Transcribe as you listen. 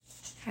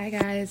Hi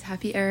guys,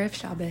 happy Erev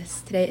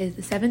Shabbos. Today is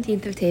the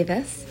 17th of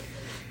Teves.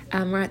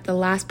 We're at the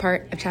last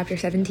part of chapter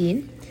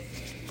 17.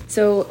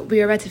 So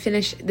we are about to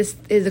finish. This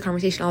is a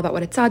conversation all about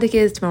what a tzadik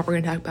is. Tomorrow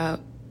we're going to talk about,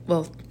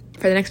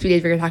 for the next few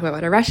days we're going to talk about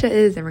what a rasha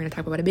is, and we're going to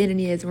talk about what a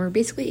benoni is. And we're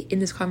basically in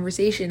this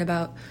conversation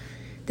about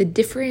the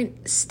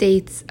different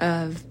states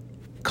of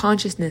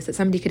consciousness that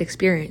somebody could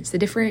experience, the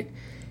different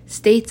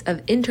states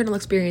of internal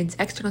experience,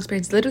 external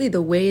experience, literally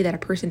the way that a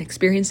person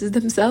experiences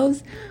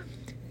themselves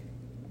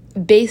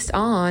based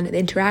on the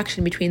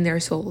interaction between their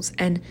souls.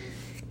 And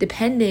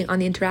depending on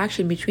the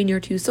interaction between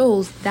your two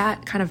souls,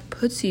 that kind of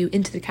puts you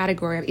into the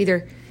category of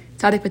either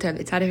tzadik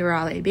v'teves, tzadik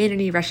v'rale,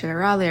 benoni, rasha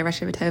v'rale,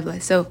 rasha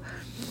v'teves. So,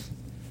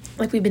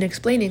 like we've been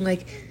explaining,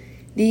 like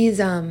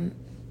these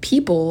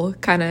people,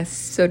 kind of,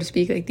 so to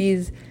speak, like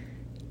these,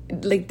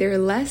 like they're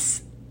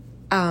less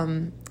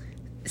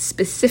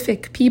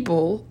specific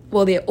people.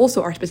 Well, they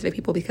also are specific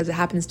people because it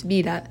happens to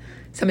be that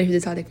somebody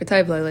who's a tzadik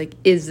v'teves, like,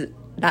 is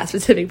that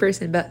specific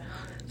person. But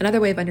another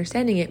way of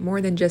understanding it,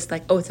 more than just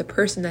like, oh, it's a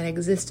person that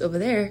exists over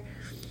there,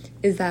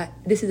 is that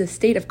this is a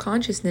state of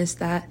consciousness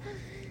that,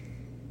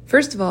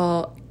 first of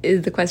all,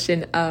 is the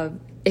question of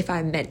if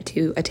I'm meant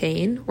to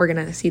attain. We're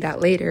going to see that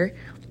later.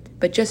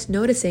 But just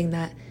noticing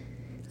that,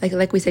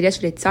 like we said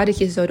yesterday, tzadik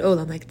yesod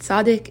olam, like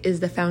tzadik is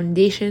the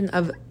foundation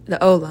of the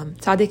olam.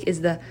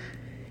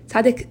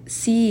 Tzadik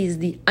sees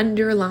the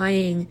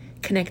underlying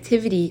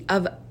connectivity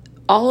of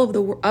all of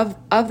the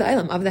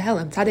olam, of the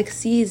helem. Tzadik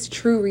sees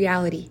true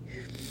reality.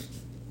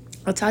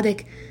 A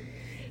tzadik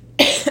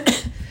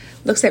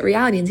looks at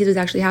reality and sees what's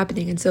actually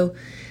happening. And so,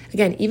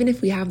 again, even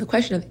if we have the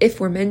question of if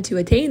we're meant to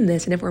attain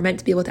this and if we're meant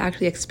to be able to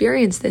actually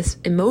experience this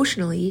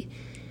emotionally,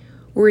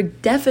 we're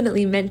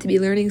definitely meant to be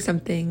learning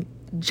something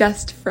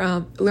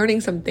from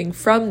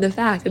the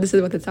fact that this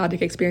is what the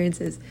tzadik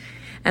experiences.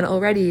 And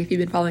already, if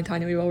you've been following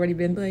Tanya, we've already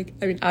been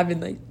I've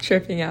been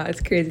tripping out.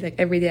 It's crazy. Like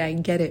every day I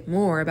get it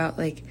more about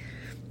like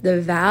the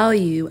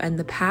value and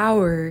the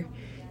power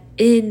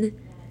in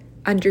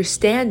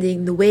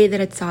understanding the way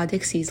that a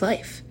tzaddik sees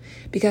life.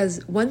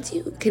 Because once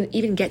you can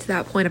even get to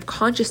that point of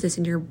consciousness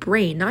in your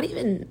brain, not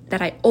even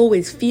that I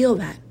always feel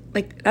that,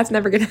 like that's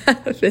never going to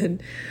happen.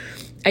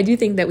 I do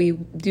think that we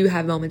do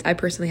have moments, I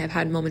personally have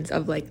had moments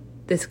of like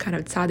this kind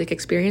of tzaddik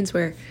experience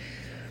where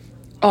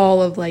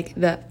all of like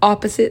the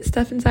opposite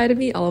stuff inside of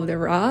me, all of the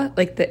ra,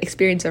 like the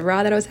experience of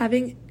ra that I was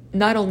having,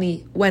 not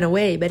only went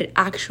away, but it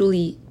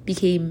actually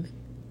became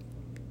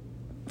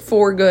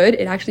for good.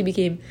 It actually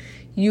became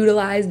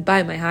utilized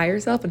by my higher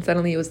self, and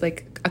suddenly it was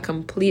like a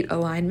complete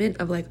alignment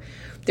of like,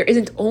 there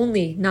isn't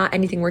only not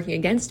anything working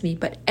against me,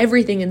 but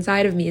everything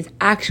inside of me is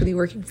actually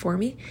working for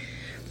me.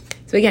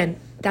 So again,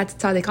 that's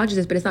tzaddik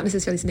consciousness, but it's not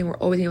necessarily something we're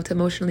always able to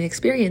emotionally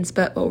experience.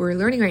 But what we're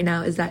learning right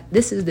now is that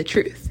this is the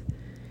truth.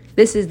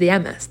 This is the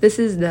emes. This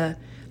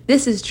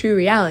is true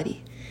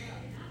reality.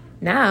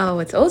 Now,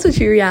 what's also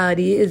true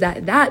reality is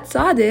that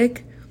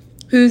tzaddik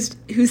who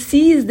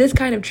sees this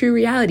kind of true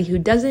reality, who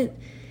doesn't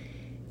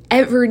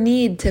ever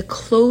need to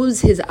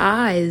close his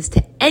eyes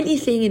to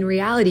anything in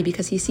reality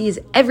because he sees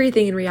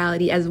everything in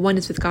reality as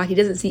oneness with God. He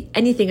doesn't see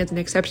anything as an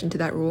exception to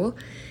that rule.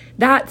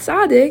 That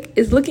tzaddik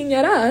is looking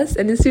at us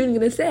and is soon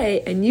going to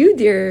say, and you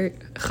dear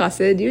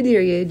chassid, you dear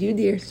yid, you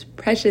dear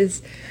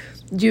precious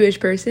Jewish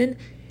person,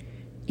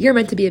 you're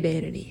meant to be a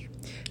benoni.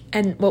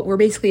 And what we're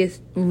basically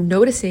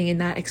noticing in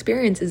that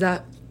experience is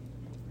that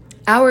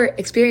our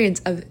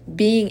experience of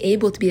being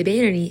able to be a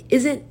benoni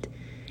isn't,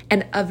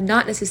 and of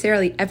not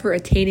necessarily ever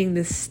attaining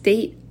this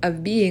state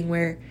of being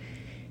where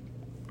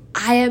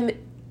I am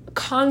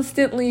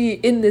constantly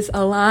in this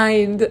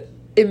aligned,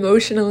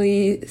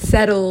 emotionally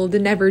settled,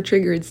 never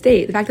triggered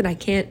state. The fact that I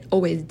can't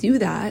always do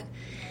that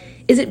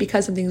isn't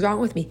because something's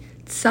wrong with me.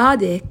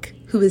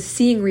 Tzadik, who is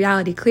seeing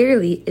reality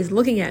clearly, is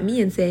looking at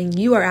me and saying,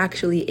 you are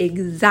actually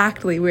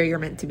exactly where you're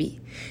meant to be.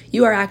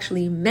 You are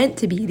actually meant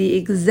to be the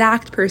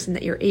exact person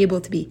that you're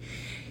able to be.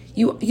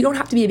 You don't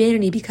have to be a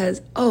benoni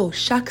because, oh,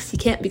 shucks, you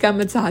can't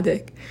become a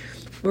tzaddik.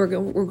 We're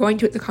going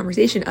to the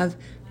conversation of,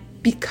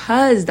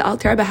 because the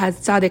Alter Rebbe has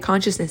tzaddik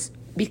consciousness,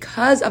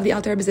 because of the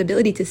Alter Rebbe's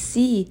ability to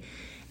see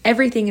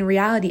everything in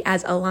reality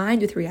as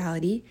aligned with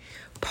reality,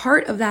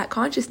 part of that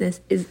consciousness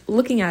is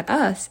looking at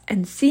us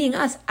and seeing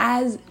us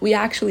as we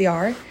actually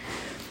are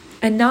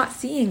and not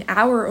seeing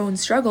our own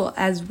struggle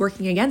as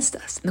working against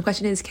us. And the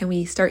question is, can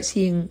we start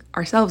seeing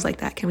ourselves like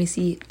that? Can we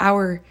see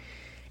our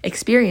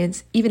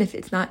experience, even if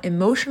it's not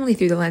emotionally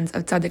through the lens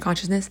of tzaddik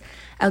consciousness,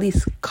 at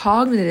least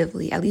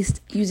cognitively, at least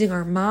using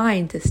our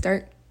mind to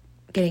start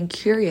getting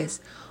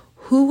curious.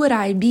 Who would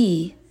I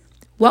be?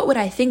 What would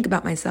I think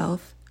about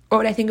myself? What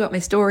would I think about my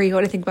story? What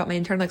would I think about my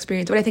internal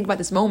experience? What would I think about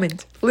this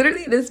moment?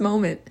 Literally this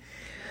moment.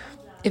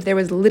 If there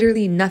was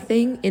literally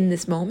nothing in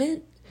this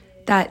moment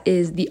that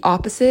is the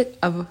opposite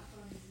of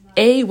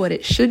A, what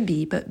it should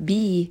be, but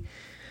B,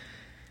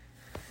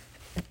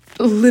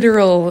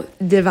 literal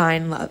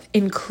divine love,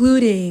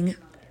 including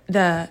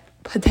the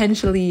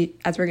potentially,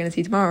 as we're going to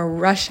see tomorrow,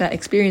 rasha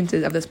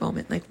experiences of this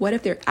moment. Like, what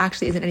if there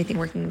actually isn't anything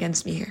working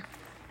against me here?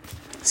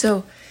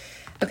 So,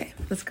 okay,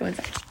 let's go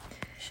inside.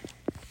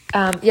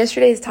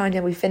 Yesterday's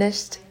Tanya, we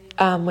finished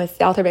with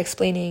the Alter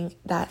explaining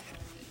that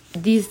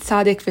these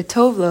tzadik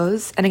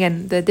v'tovlos, and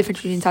again, the difference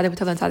between tzadik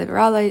v'tovlo and tzadik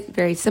v'ralei,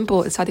 very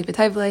simple, is tzadik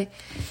v'tovlei.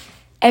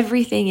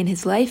 Everything in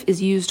his life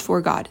is used for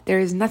God. There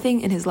is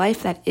nothing in his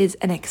life that is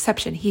an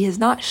exception. He has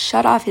not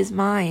shut off his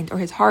mind or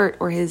his heart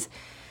or his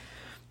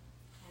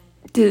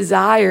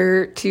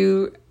desire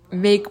to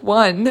make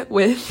one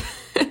with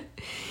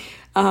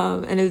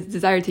and his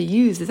desire to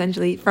use,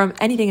 essentially, from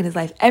anything in his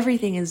life.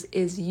 Everything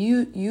is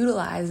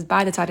utilized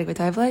by the tzadik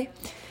v'tovlei.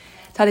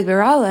 Tzadik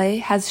v'ralei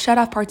has shut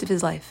off parts of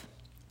his life.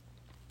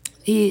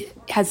 He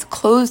has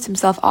closed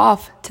himself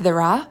off to the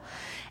Ra,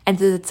 and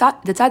to the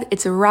tzad,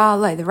 it's a Ra.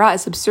 The Ra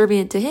is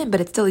subservient to him, but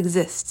it still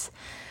exists.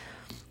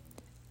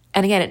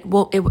 And again, it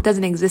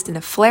doesn't exist in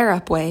a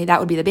flare-up way. That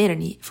would be the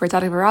Beinoni. For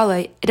tzadik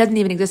v'ralei, it doesn't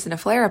even exist in a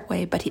flare-up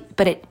way,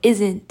 but it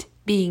isn't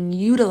being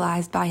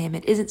utilized by him.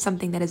 It isn't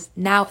something that has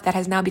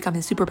now become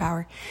his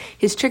superpower.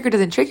 His trigger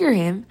doesn't trigger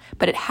him,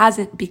 but it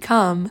hasn't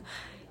become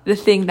the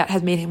thing that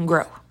has made him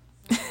grow.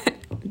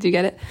 Do you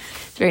get it?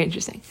 It's very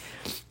interesting.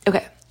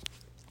 Okay.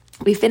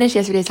 We finished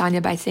yesterday, Tanya,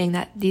 by saying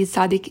that these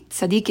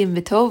tzadikim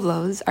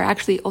v'tovlos are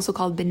actually also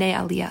called b'nei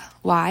aliyah.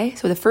 Why?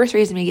 So the first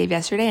reason we gave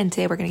yesterday, and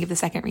today we're going to give the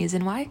second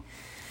reason why.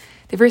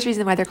 The first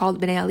reason why they're called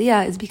b'nei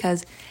aliyah is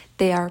because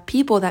they are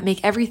people that make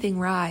everything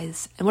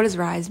rise. And what does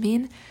rise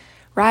mean?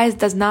 Rise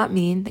does not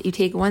mean that you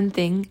take one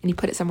thing and you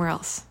put it somewhere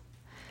else.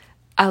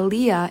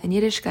 Aliyah in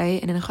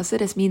Yiddishkeit and in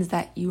Chassidus means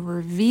that you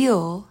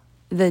reveal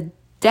the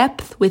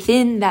depth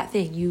within that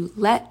thing. You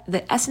let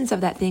the essence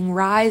of that thing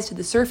rise to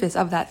the surface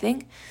of that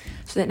thing,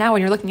 so that now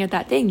when you're looking at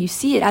that thing, you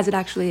see it as it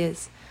actually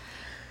is.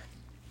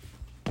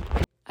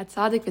 A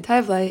tzadik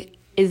v'tovlei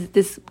is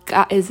this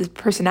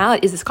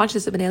personality, is this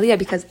consciousness of an aliyah,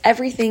 because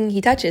everything he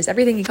touches,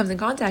 everything he comes in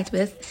contact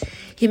with,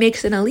 he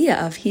makes an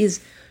aliyah of.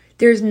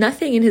 There's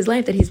nothing in his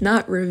life that he's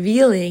not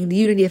revealing the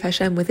unity of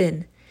Hashem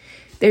within.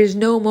 There's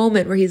no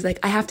moment where he's like,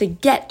 I have to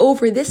get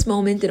over this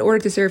moment in order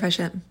to serve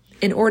Hashem,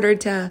 in order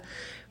to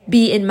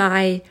be in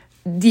my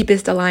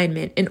deepest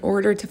alignment, in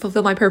order to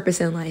fulfill my purpose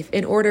in life,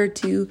 in order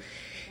to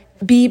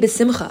be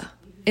besimcha,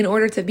 in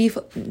order to be...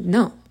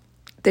 No.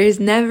 There's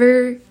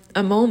never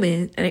a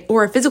moment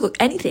or a physical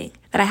anything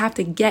that I have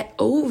to get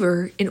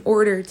over in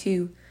order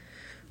to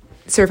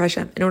serve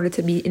Hashem, in order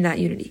to be in that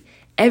unity.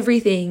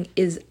 Everything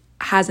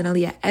has an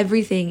aliyah.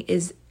 Everything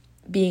is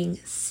being...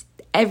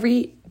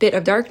 Every bit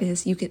of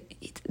darkness, the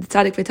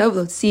tzadik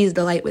v'tovlo sees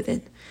the light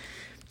within.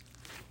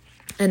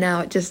 And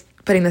now, just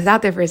putting this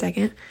out there for a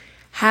second,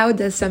 how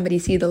does somebody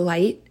see the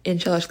light in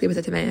shalosh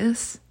klipos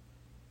teves?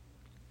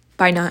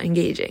 By not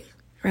engaging,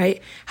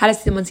 right? How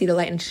does someone see the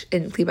light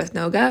in klipos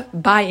noga?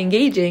 By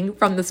engaging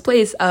from this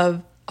place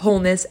of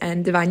wholeness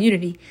and divine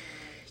unity.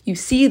 You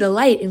see the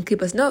light in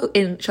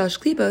shalosh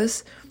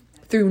klipos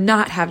through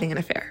not having an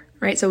affair,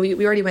 right? So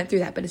we already went through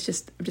that, but I'm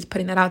just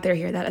putting that out there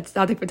here, that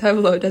tzadik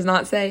v'tovlo does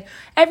not say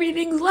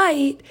everything's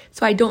light,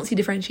 so I don't see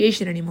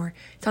differentiation anymore.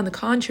 It's on the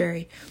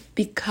contrary.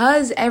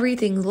 Because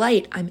everything's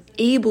light, I'm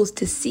able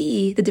to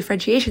see the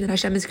differentiation that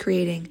Hashem is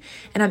creating,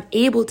 and I'm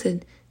able to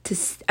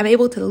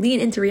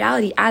lean into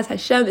reality as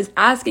Hashem is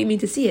asking me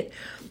to see it.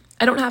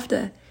 I don't have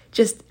to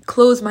just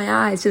close my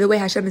eyes to the way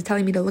Hashem is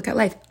telling me to look at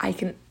life. I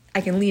can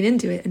lean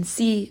into it and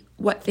see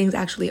what things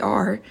actually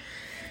are.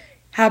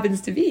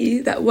 Happens to be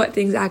that what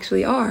things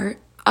actually are,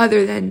 what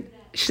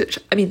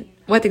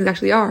things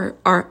actually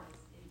are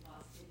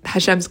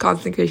Hashem's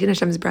constant creation,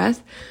 Hashem's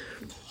breath.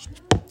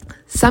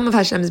 Some of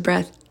Hashem's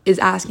breath is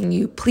asking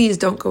you, please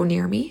don't go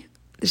near me,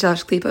 the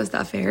shalosh klipos, the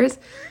affairs.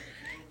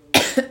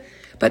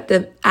 But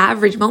the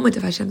average moment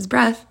of Hashem's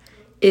breath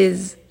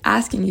is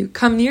asking you,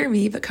 come near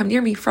me, but come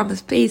near me from a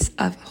space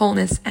of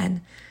wholeness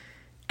and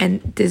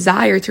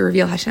desire to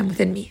reveal Hashem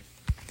within me.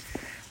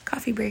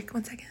 Coffee break,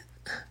 1 second.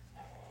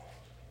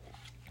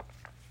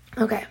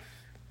 Okay.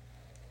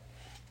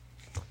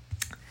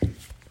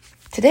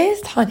 Today's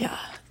Tanya.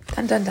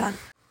 Dun dun dun.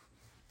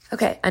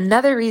 Okay,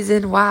 another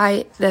reason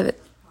why the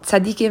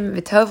tzadikim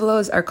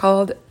v'tovlos are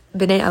called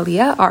b'nei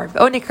aliyah are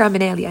v'onikra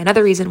b'nei aliyah.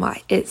 Another reason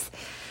why is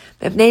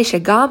b'nei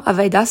shegam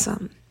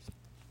avaydasam.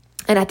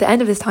 And at the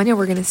end of this Tanya,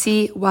 we're going to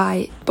see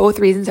why both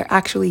reasons are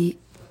actually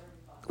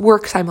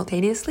work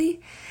simultaneously,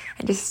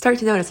 and just start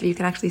to notice if you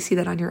can actually see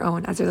that on your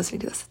own as you're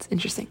listening to this. It's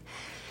interesting.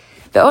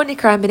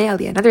 V'onikra b'nei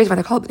aliyah. Another reason why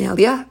they're called b'nei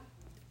aliyah.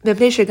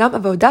 B'nei shegam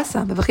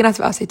avaydasam b'v'chinas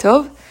v'asei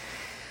tov.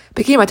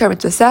 B'kim atar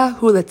mitzvaseh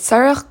hu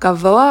letzarech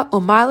gavoa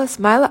u'malas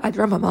maila ad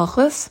ram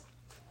ha'malchus.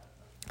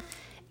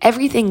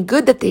 Everything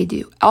good that they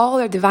do, all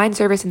their divine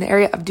service in the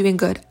area of doing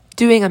good,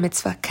 doing a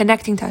mitzvah,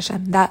 connecting to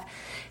Hashem, that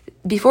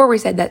before we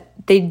said that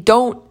they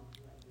don't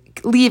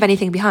leave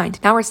anything behind.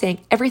 Now we're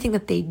saying everything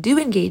that they do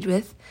engage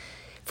with,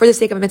 for the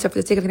sake of a mitzvah,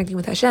 for the sake of connecting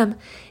with Hashem,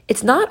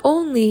 it's not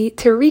only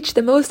to reach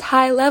the most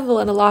high level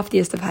and the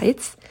loftiest of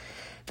heights,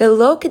 and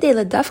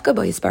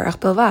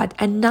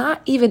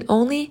not even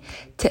only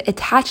to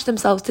attach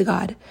themselves to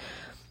God,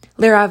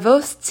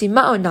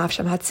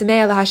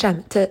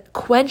 to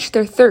quench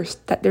their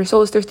thirst, that their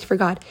soul is thirsty for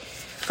God.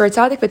 For a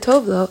tzadik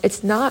v'tovlo,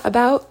 it's not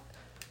about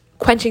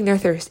quenching their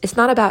thirst. It's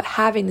not about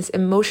having this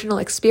emotional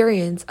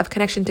experience of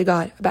connection to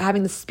God, about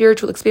having the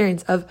spiritual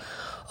experience of,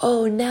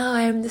 oh, now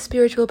I am the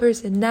spiritual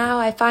person. Now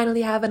I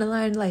finally have an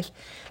aligned life.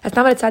 That's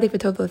not what a tzadik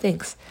v'tovlo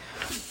thinks.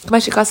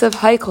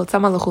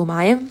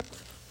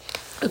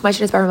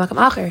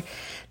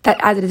 That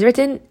as it is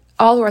written,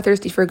 all who are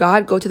thirsty for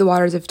God go to the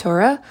waters of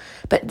Torah.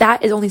 But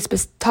that is only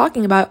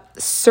talking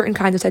about certain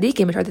kinds of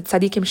tzaddikim, which are the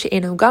tzaddikim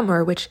she'eno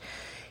gamor, which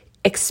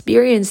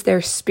experience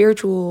their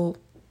spiritual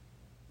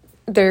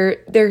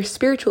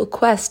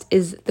quest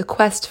is the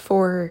quest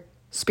for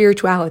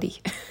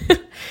spirituality.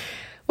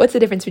 What's the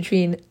difference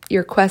between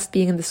your quest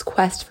being in this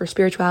quest for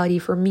spirituality,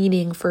 for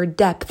meaning, for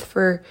depth,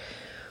 for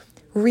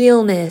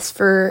realness,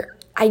 for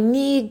I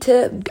want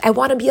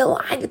to be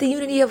aligned with the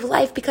unity of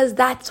life because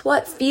that's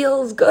what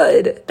feels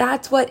good.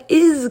 That's what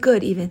is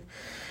good even.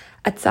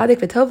 A tzadik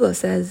v'tovlo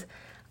says,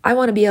 I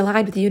want to be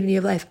aligned with the unity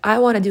of life. I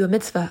want to do a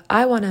mitzvah.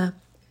 I want to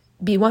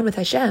be one with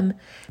Hashem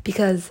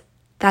because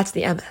that's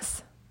the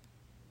emes.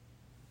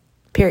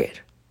 Period.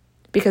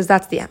 Because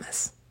that's the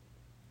emes.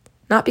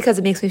 Not because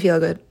it makes me feel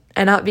good.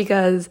 And not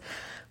because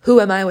who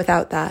am I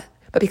without that,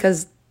 but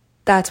because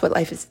that's what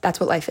life is. That's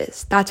what life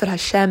is. That's what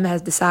Hashem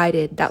has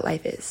decided that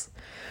life is.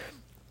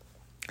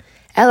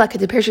 Rather,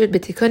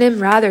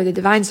 the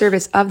divine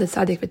service of the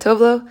tzadik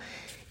v'tovlo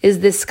is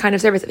this kind of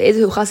service of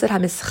Ezehu chased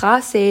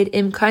hamischased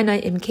im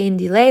kainai im kain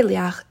dilei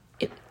liach.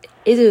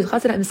 Ezehu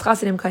chased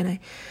hamischased im kainai.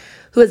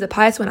 Who is a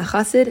pious one, a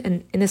chassid,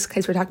 and in this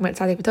case we're talking about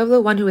tzadik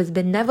v'tovlo, one who is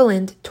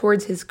benevolent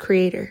towards his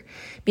creator,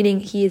 meaning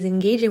he is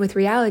engaging with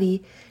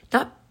reality,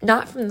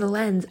 not from the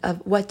lens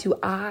of what do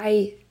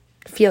I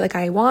feel like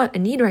I want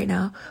and need right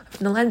now, but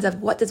from the lens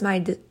of what does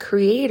my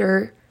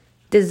creator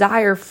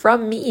desire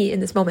from me in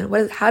this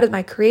moment? How does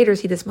my creator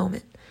see this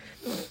moment?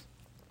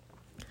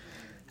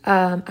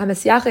 To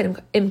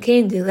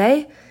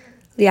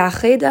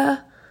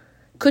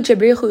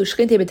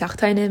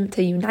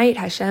unite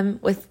Hashem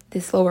with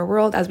this lower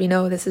world. As we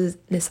know, this is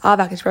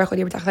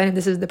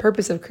the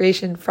purpose of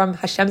creation from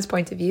Hashem's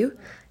point of view.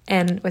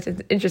 And what's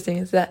interesting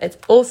is that it's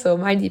also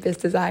my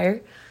deepest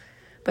desire,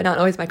 but not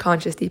always my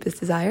conscious deepest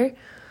desire.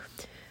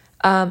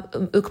 As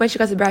the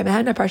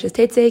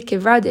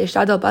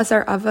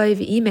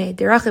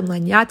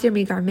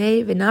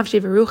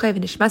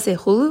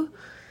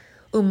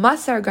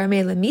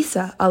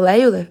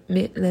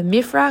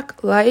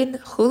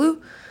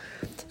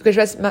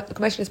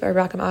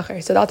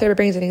Alter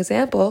brings an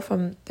example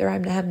from the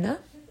Rav Nehemna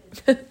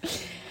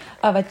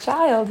of a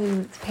child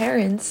whose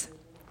parents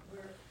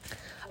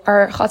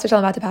are chas v'shalom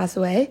about to pass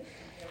away,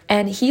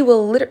 and he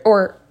will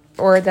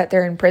or that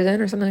they're in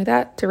prison or something like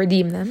that to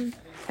redeem them.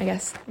 I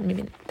guess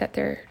maybe that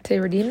they're to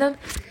redeem them,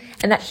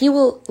 and that he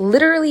will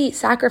literally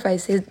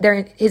sacrifice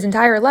his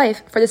entire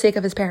life for the sake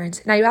of his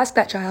parents. Now you ask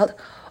that child,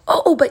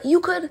 oh, but you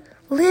could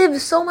live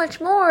so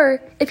much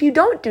more if you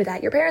don't do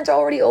that. Your parents are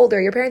already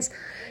older. Your parents,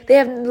 they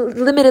have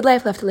limited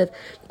life left to live.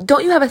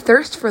 Don't you have a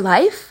thirst for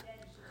life?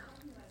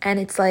 And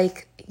it's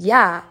like,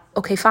 yeah,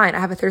 okay, fine, I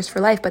have a thirst for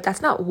life, but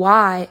that's not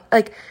why.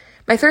 Like,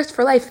 my thirst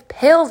for life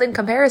pales in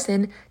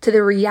comparison to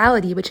the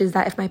reality, which is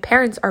that if my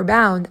parents are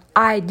bound,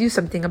 I do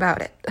something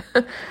about it.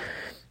 It's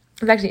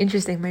actually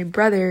interesting. My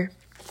brother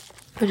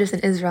was just in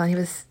Israel, and he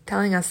was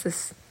telling us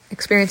this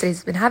experience that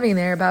he's been having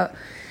there about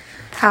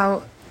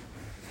how,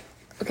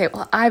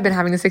 I've been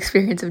having this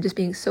experience of just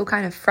being so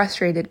kind of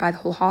frustrated by the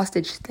whole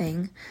hostage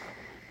thing.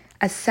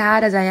 As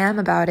sad as I am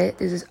about it,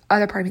 there's this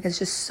other part of me that's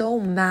just so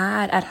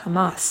mad at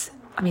Hamas.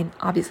 I mean,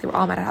 obviously we're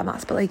all mad at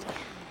Hamas, but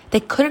they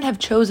couldn't have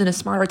chosen a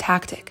smarter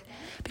tactic.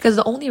 Because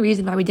the only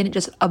reason why we didn't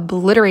just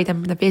obliterate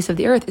them from the face of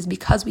the earth is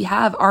because we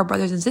have our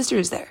brothers and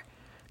sisters there.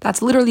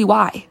 That's literally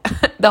why.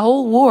 The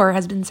whole war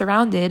has been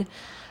surrounded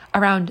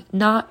around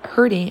not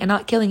hurting and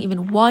not killing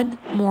even one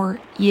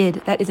more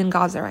Yid that is in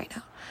Gaza right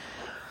now.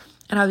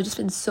 And I've just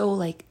been so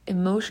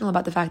emotional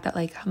about the fact that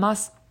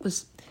Hamas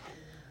was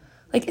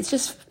it's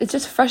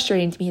just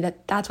frustrating to me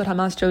that that's what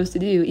Hamas chose to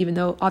do, even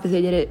though obviously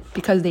they did it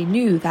because they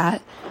knew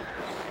that.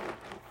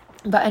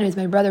 But anyways,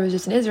 my brother was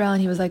just in Israel,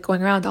 and he was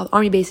going around to all the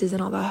army bases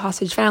and all the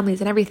hostage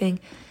families and everything.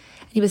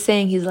 And he was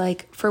saying, he's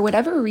for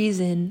whatever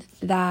reason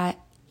that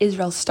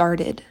Israel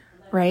started,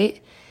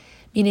 right?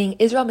 Meaning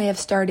Israel may have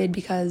started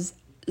because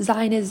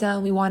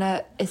Zionism, we want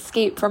to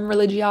escape from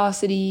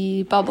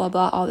religiosity, blah, blah,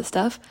 blah, all this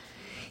stuff.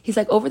 He's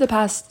over the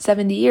past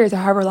 70 years, or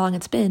however long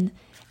it's been,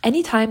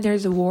 anytime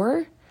there's a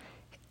war,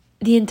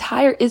 the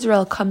entire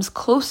Israel comes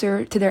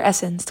closer to their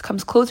essence,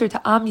 comes closer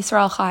to Am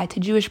Yisrael Chai, to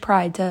Jewish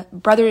pride, to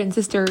brother and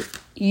sister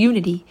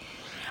unity.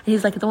 And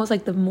he's it's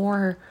almost the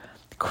more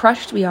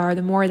crushed we are,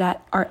 the more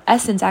that our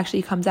essence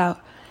actually comes out.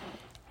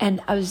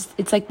 And it's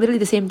literally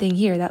the same thing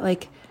here, that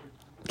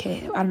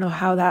okay, I don't know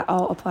how that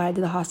all applied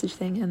to the hostage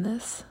thing in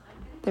this.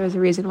 There was a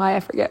reason why, I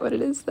forget what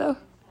it is though.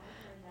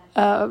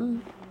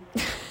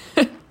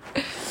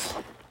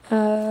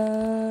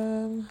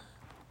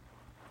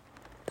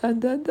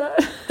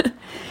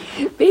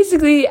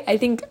 Basically, I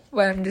think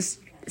what I'm just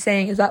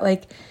saying is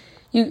that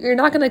you're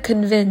not going to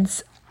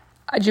convince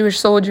a Jewish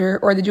soldier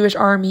or the Jewish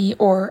army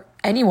or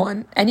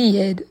anyone, any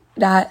Yid,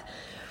 that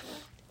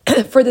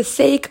for the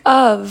sake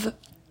of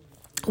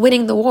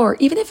winning the war,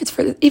 even if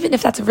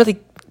that's a really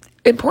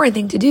important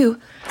thing to do,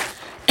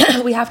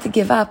 we have to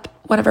give up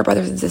one of our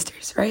brothers and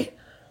sisters, right?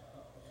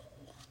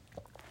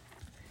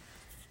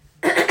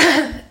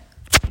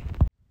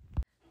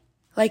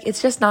 Like,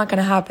 it's just not going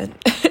to happen.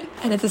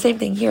 And it's the same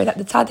thing here, that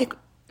the tzadik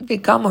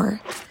v'gamor,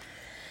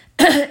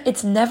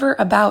 it's never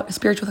about a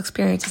spiritual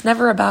experience. It's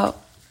never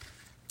about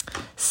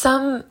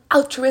some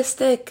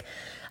altruistic,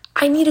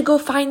 I need to go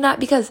find that,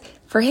 because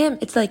for him,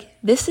 it's like,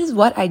 this is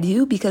what I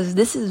do because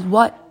this is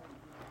what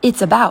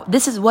it's about.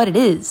 This is what it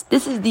is.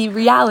 This is the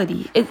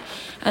reality.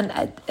 And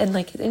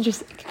like, it's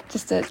interesting,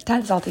 just to tie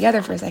this all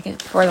together for a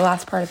second, for the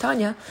last part of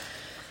Tanya,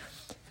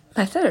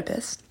 my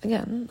therapist,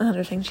 again,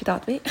 another thing she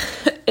taught me,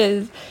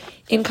 is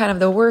in kind of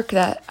the work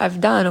that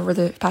I've done over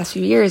the past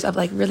few years of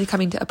like really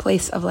coming to a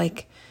place of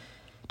like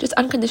just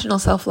unconditional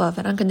self-love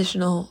and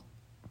unconditional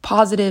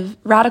positive,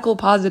 radical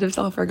positive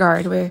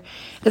self-regard, where it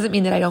doesn't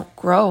mean that I don't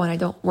grow and I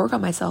don't work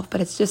on myself, but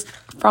it's just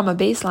from a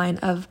baseline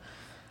of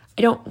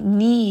I don't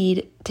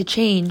need to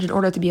change in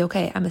order to be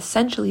okay. I'm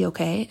essentially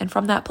okay. And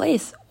from that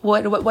place,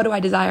 what do I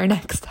desire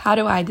next? How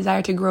do I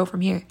desire to grow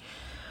from here?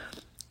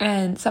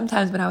 And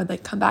sometimes when I would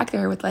like come back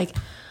there with like,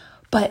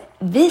 but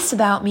this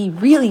about me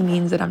really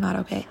means that I'm not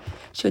okay,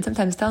 she would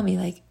sometimes tell me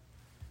like,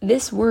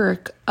 this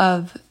work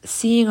of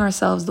seeing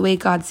ourselves the way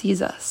God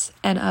sees us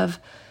and of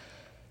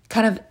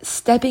kind of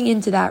stepping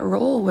into that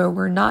role where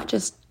we're not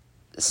just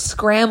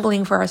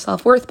scrambling for our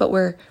self-worth, but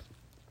we're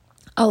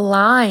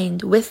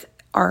aligned with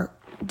our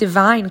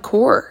divine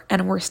core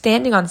and we're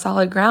standing on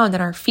solid ground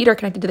and our feet are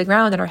connected to the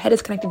ground and our head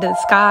is connected to the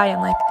sky.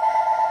 And like,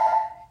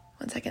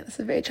 one second, this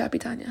is very choppy,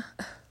 Tanya.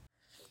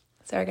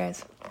 Sorry,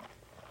 guys.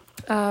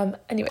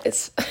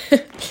 Anyways,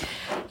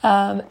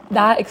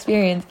 that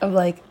experience of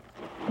like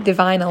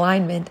divine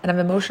alignment and of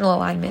emotional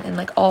alignment and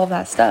like all of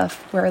that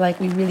stuff where like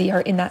we really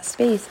are in that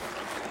space,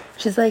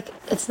 which is like,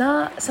 it's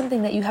not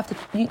something that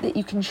that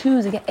you can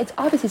choose again. It's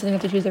obviously something you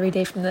have to choose every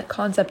day from the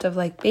concept of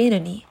like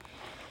Beinani.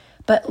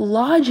 But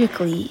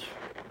logically,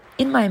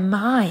 in my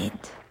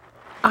mind,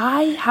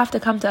 I have to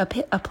come to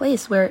a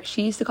place where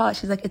she used to call it,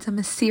 she's like, it's a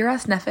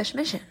Mesiras Nefesh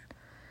mission.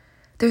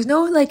 There's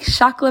no like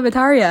shakla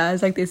v'tarya,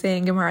 as like they say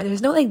in Gemara.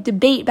 There's no like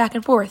debate back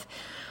and forth.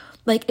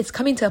 Like, it's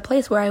coming to a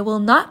place where I will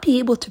not be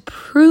able to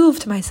prove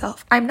to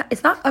myself.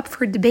 It's not up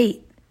for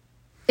debate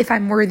if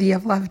I'm worthy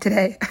of love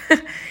today.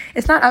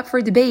 It's not up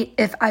for debate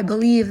if I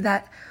believe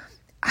that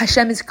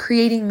Hashem is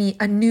creating me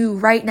anew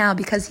right now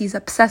because he's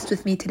obsessed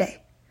with me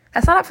today.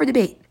 That's not up for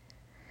debate.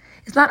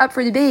 It's not up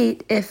for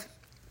debate if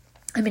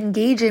I'm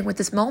engaging with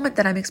this moment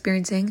that I'm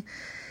experiencing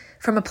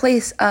from a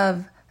place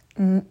of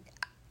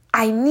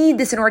I need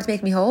this in order to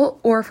make me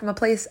whole, or from a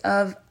place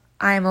of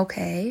I'm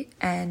okay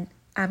and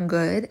I'm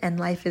good and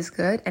life is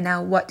good and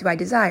now what do I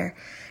desire,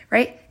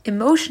 right?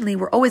 Emotionally,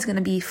 we're always going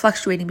to be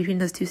fluctuating between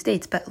those two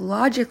states, but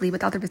logically, what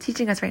the author is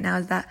teaching us right now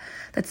is that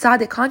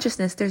tzadik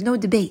consciousness, there's no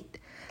debate.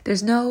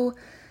 There's no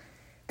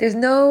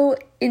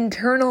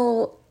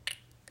internal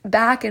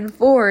back and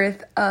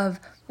forth of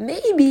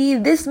maybe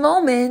this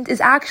moment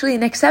is actually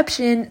an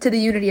exception to the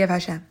unity of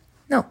Hashem.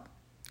 No,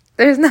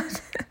 there's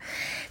not.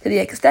 To the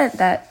extent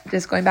that,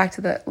 just going back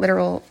to the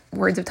literal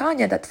words of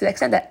Tanya, that to the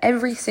extent that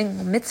every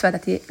single mitzvah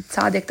that the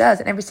tzadik does,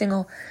 and every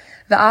single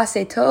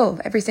va'aseh tov,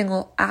 every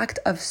single act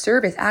of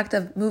service, act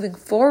of moving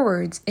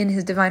forwards in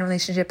his divine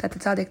relationship that the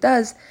tzadik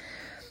does,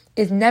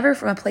 is never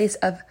from a place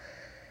of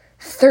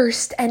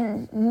thirst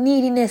and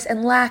neediness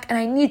and lack, and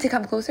I need to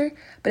come closer,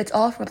 but it's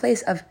all from a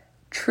place of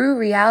true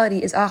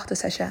reality is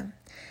achdus Hashem.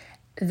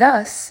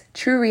 Thus,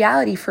 true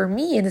reality for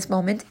me in this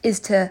moment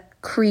is to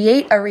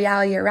create a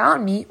reality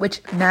around me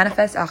which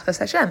manifests achdus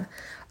Hashem.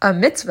 A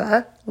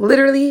mitzvah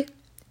literally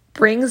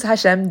brings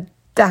Hashem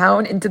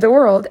down into the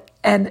world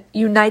and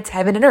unites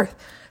heaven and earth.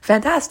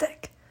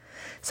 Fantastic.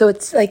 So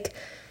it's like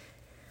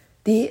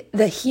the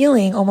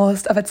healing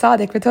almost of a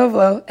tzadik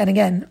v'tovlo, and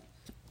again,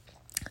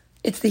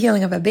 it's the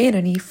healing of a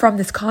Beinani from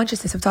this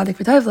consciousness of tzadik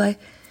v'tovlo,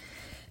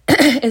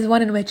 is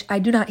one in which I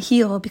do not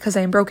heal because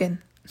I am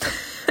broken.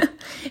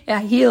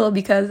 I heal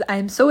because I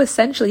am so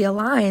essentially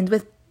aligned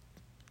with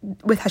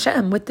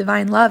Hashem, with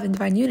divine love and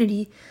divine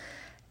unity,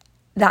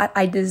 that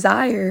I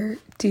desire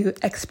to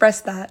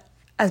express that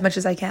as much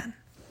as I can.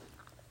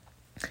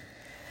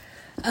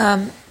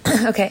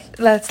 Okay,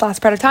 that's the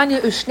last part of Tanya.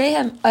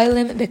 Ushnehem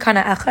olim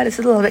bekana echad. This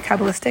is a little bit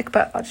Kabbalistic,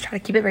 but I'll just try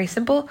to keep it very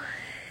simple.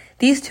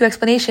 These two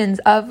explanations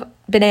of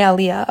B'nai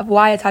Aliyah, of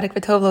why a tzadik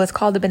v'tovlo is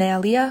called the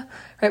B'nai Aliyah,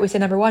 right? We say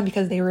number one,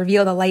 because they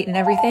reveal the light in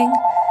everything.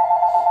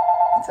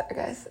 Sorry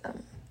guys,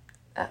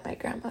 at my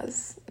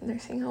grandma's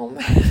nursing home.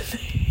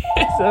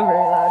 It's a very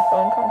loud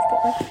phone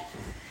constantly.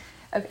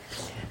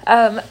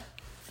 Okay.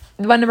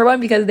 Number one,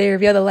 because they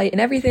reveal the light in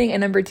everything,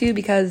 and number two,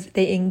 because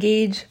they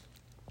engage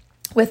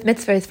with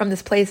mitzvahs from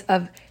this place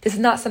of, this is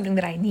not something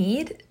that I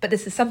need, but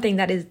this is something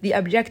that is the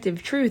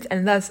objective truth,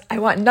 and thus I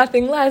want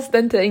nothing less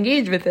than to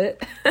engage with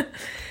it.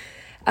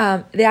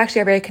 They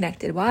actually are very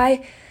connected.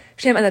 Why?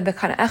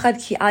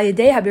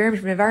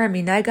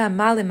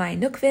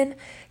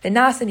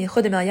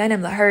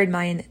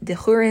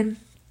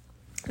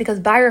 Because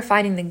by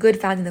refining the good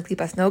found in the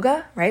klipas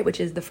noga, right, which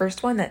is the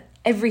first one, that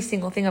every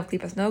single thing of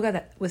klipas noga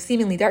that was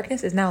seemingly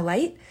darkness is now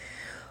light,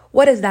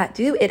 what does that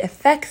do? It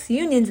affects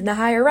unions in the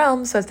higher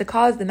realms so as to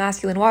cause the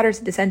masculine waters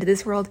to descend to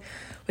this world,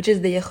 which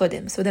is the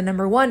yechudim. So the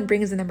number one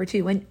brings the number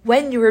two.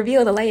 When you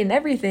reveal the light in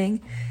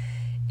everything,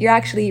 you're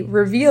actually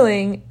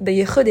revealing the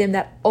yechudim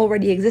that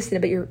already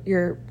existed, but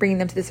you're bringing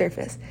them to the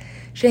surface.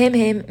 Shehem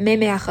hem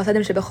memei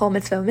hachasadim shebechol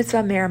mitzvah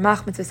mitzvah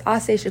me'armach mitzvahs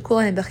aseh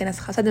shekulan bechinas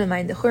chasadim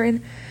u'mayim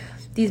dechurin.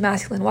 These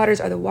masculine waters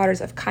are the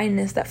waters of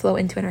kindness that flow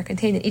into and are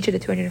contained in each of the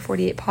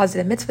 248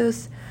 positive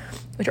mitzvahs,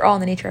 which are all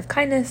in the nature of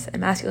kindness and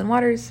masculine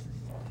waters.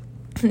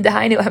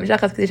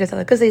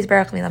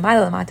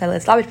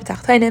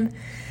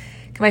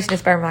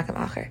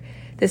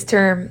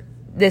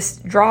 This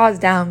draws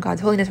down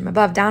God's holiness from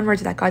above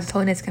downwards so that God's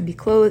holiness can be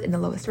clothed in the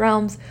lowest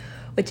realms,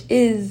 which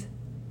is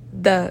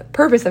the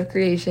purpose of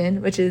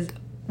creation, which is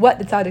what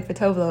the tzadik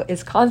v'tovlo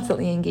is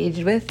constantly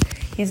engaged with.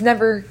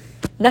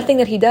 Nothing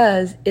that he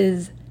does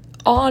is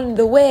on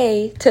the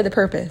way to the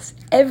purpose.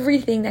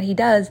 Everything that he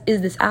does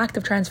is this act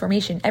of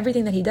transformation.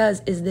 Everything that he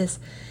does is this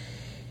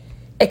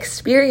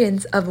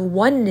experience of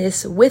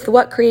oneness with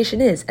what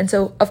creation is. And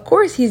so, of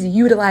course, he's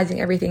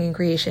utilizing everything in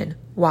creation.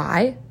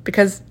 Why?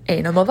 Because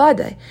Eino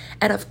Mavade.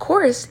 And of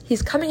course,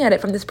 he's coming at it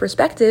from this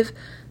perspective.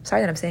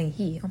 Sorry that I'm saying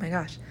he. Oh my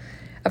gosh.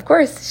 Of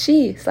course,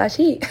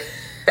 she/he.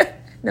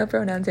 No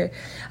pronouns here.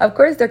 Of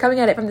course, they're coming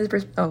at it from this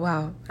perspective. Oh,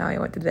 wow. Now I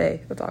went to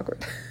they. That's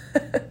awkward.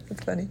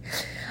 That's funny.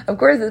 Of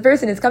course, this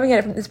person is coming at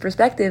it from this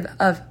perspective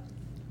of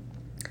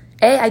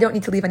A, I don't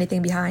need to leave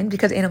anything behind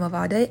because Eino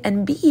Mavade.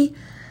 And B,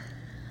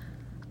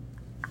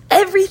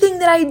 everything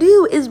that I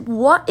do is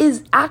what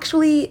is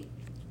actually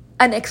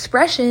an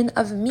expression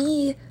of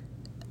me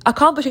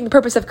accomplishing the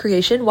purpose of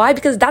creation. Why?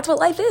 Because that's what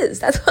life is.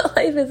 That's what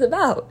life is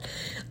about.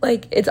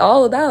 Like, it's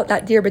all about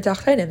that dir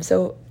b'tachtonim.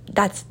 So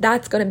that's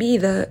going to be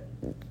the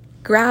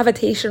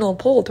gravitational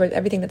pull towards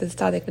everything that the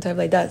tzadik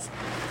v'tovlo does.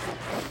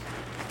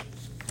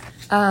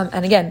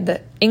 And again,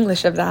 the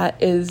English of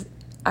that is,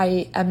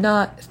 I am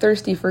not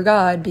thirsty for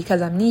God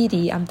because I'm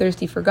needy. I'm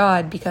thirsty for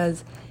God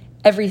because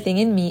everything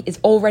in me is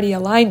already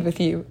aligned with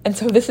you. And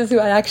so this is who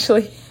I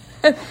actually,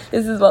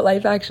 this is what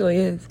life actually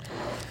is.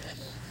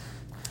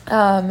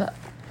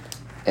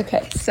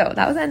 Okay, so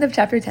that was the end of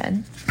chapter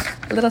 10.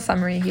 A little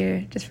summary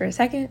here, just for a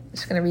second. I'm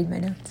just going to read my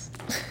notes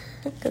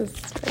because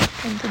it's quite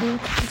fun to do.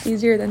 It's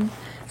easier than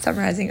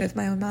summarizing it with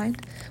my own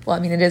mind. Well, I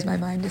mean, it is my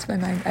mind, just my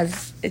mind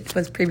as it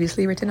was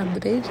previously written on the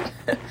page.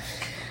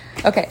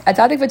 Okay, a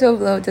tzadik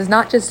v'tovlo does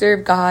not just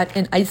serve God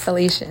in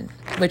isolation,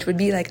 which would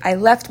be like, I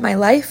left my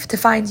life to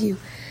find you.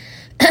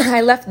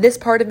 I left this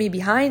part of me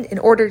behind in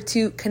order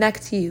to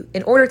connect to you.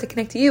 In order to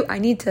connect to you, I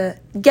need to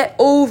get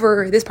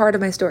over this part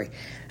of my story.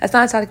 That's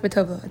not a tzadik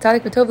v'tovlo. A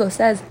tzadik v'tovlo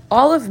says,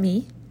 all of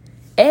me,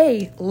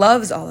 A,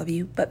 loves all of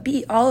you, but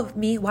B, all of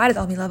me, why does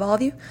all of me love all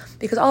of you?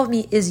 Because all of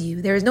me is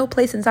you. There is no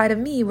place inside of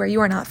me where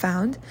you are not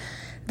found.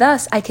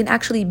 Thus, I can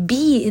actually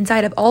be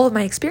inside of all of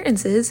my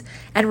experiences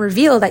and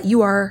reveal that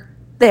you are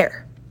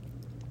there.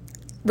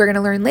 We're going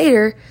to learn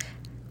later,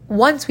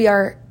 once we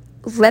are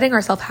letting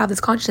ourselves have this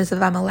consciousness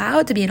of I'm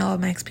allowed to be in all of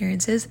my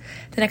experiences,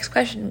 the next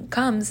question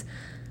comes,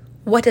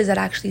 what does that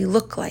actually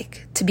look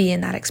like to be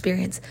in that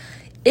experience?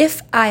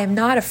 If I am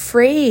not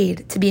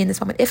afraid to be in this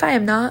moment, if I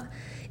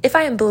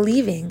am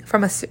believing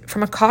from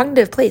a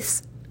cognitive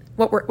place,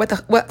 what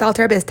the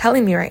Alter Rebbe is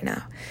telling me right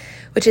now,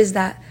 which is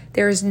that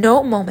there is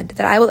no moment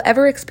that I will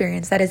ever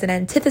experience that is an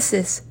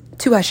antithesis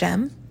to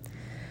Hashem.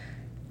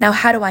 Now,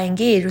 how do I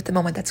engage with the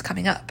moment that's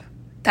coming up?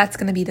 That's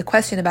going to be the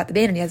question about the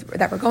Beinoni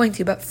that we're going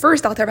to. But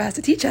first, Alter Rebbe has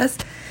to teach us,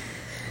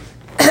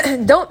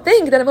 don't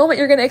think that a moment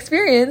you're going to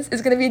experience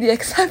is going to be the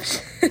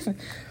exception.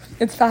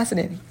 It's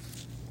fascinating.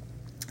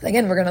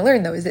 Again, we're going to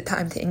learn, though, is it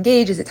time to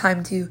engage? Is it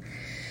time to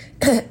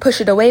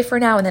push it away for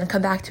now and then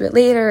come back to it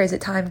later? Is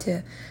it time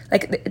to,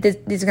 like,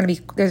 there's going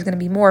to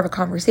be more of a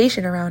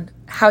conversation around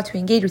how to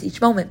engage with each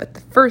moment. But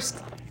the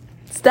first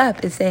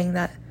step is saying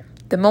that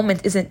the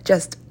moment isn't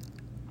just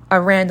a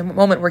random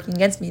moment working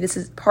against me. This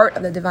is part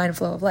of the divine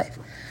flow of life.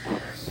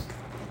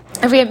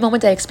 Every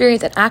moment I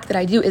experience and act that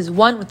I do is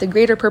one with the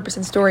greater purpose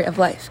and story of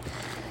life.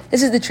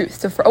 This is the truth.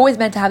 So if we're always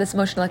meant to have this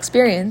emotional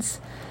experience,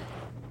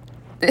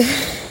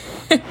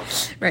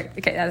 right,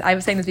 okay, I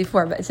was saying this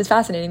before, but it's just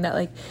fascinating that,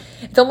 like,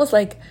 it's almost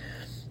like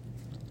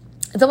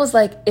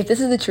if this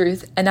is the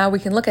truth, and now we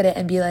can look at it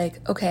and be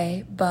like,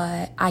 okay,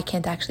 but I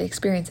can't actually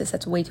experience this.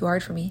 That's way too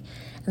hard for me.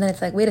 And then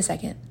it's like, wait a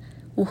second.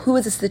 Well, who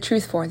is this the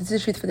truth for? This is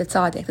the truth for the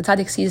tzadik. The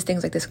tzadik sees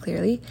things like this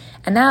clearly.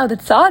 And now the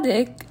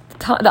tzadik,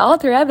 the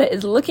Alter Rebbe,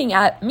 is looking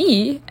at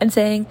me and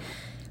saying,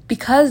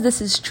 because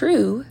this is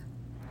true,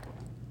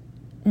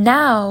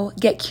 now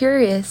get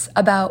curious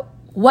about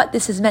what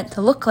this is meant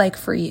to look like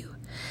for you.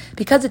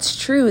 Because it's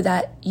true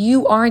that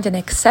you aren't an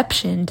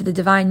exception to the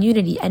divine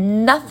unity,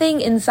 and nothing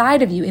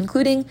inside of you,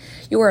 including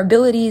your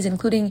abilities,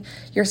 including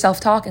your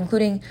self-talk,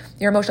 including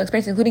your emotional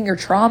experience, including your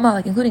trauma,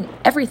 like including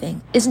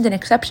everything, isn't an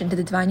exception to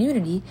the divine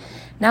unity.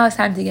 Now it's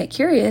time to get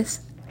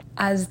curious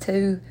as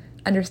to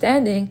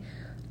understanding,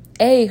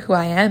 A, who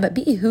I am, but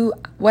B,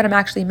 what I'm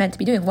actually meant to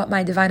be doing, what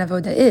my divine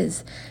avoda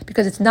is,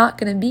 because it's not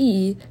going to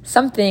be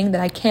something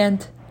that I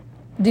can't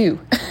do.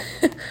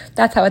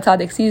 That's how a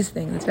tzadik sees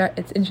things.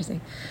 It's interesting.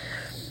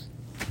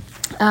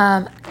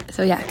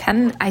 So yeah,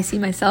 can I see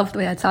myself the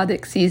way a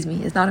tzadik sees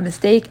me? Is not a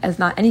mistake, as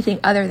not anything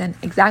other than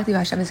exactly who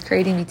Hashem is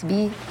creating me to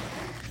be.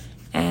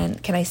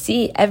 And can I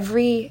see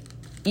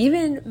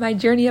even my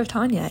journey of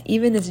Tanya,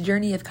 even this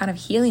journey of kind of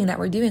healing that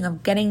we're doing,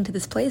 of getting to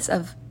this place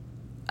of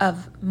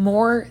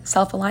more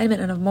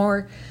self-alignment and of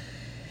more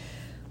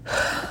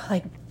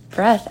like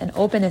breath and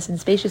openness and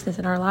spaciousness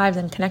in our lives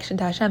and connection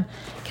to Hashem?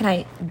 Can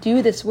I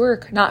do this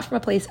work not from a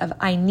place of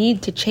I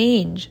need to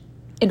change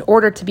in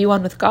order to be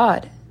one with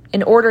God,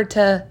 in order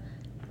to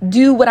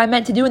do what I'm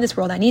meant to do in this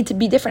world? I need to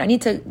be different. I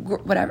need to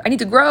whatever. I need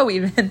to grow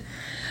even.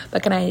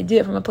 But can I do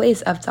it from a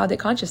place of tzadik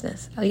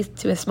consciousness, at least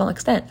to a small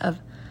extent, of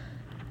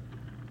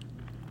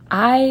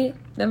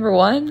number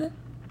one,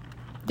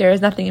 there is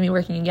nothing in me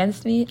working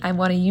against me. I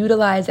want to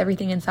utilize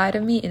everything inside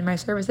of me in my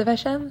service of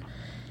Hashem.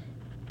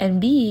 And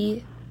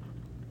B,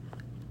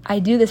 I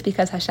do this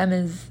because Hashem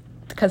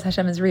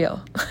is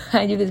real.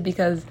 I do this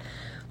because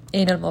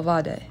Ein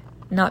Malvade,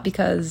 not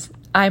because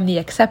I'm the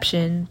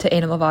exception to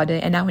Ein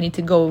Malvade and now I need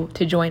to go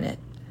to join it.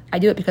 I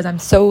do it because I'm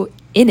so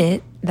in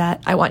it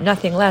that I want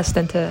nothing less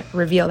than to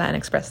reveal that and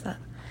express that.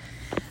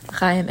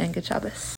 Chaim and good Shabbos.